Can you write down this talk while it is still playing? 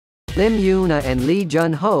Lim YoonA and Lee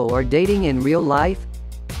Jun-ho are dating in real life?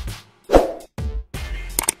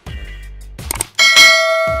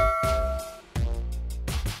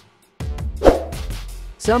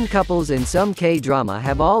 Some couples in some K-drama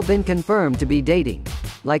have all been confirmed to be dating,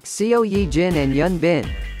 like Seo Ye-jin and Yeon Bin,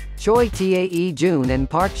 Choi Tae-jun and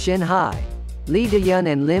Park Shin-hye, Lee Do-yeon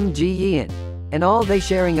and Lim Ji-yeon, and all they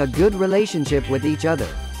sharing a good relationship with each other.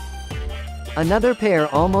 Another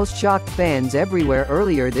pair almost shocked fans everywhere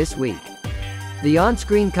earlier this week. The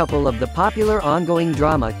on-screen couple of the popular ongoing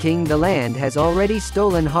drama King the Land has already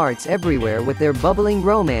stolen hearts everywhere with their bubbling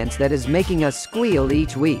romance that is making us squeal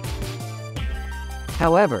each week.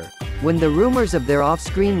 However, when the rumors of their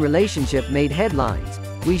off-screen relationship made headlines,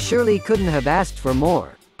 we surely couldn't have asked for more.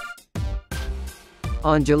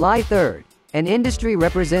 On July 3rd, an industry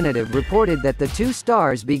representative reported that the two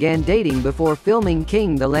stars began dating before filming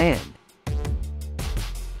King the Land.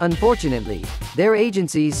 Unfortunately, their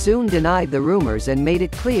agencies soon denied the rumors and made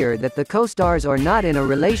it clear that the co-stars are not in a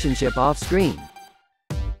relationship off-screen.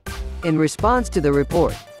 In response to the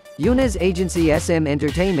report, YoonA's agency SM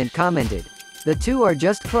Entertainment commented, "The two are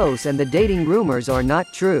just close and the dating rumors are not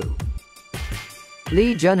true."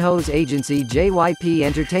 Lee Jun-ho's agency JYP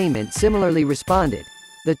Entertainment similarly responded,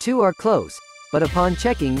 "The two are close, but upon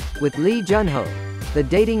checking with Lee Jun-ho, the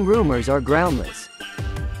dating rumors are groundless."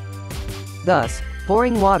 Thus,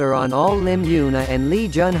 pouring water on all Lim YoonA and Lee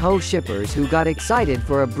Jun-ho shippers who got excited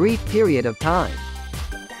for a brief period of time.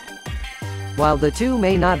 While the two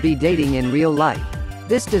may not be dating in real life,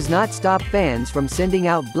 this does not stop fans from sending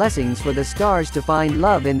out blessings for the stars to find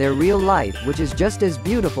love in their real life, which is just as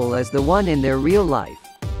beautiful as the one in their real life.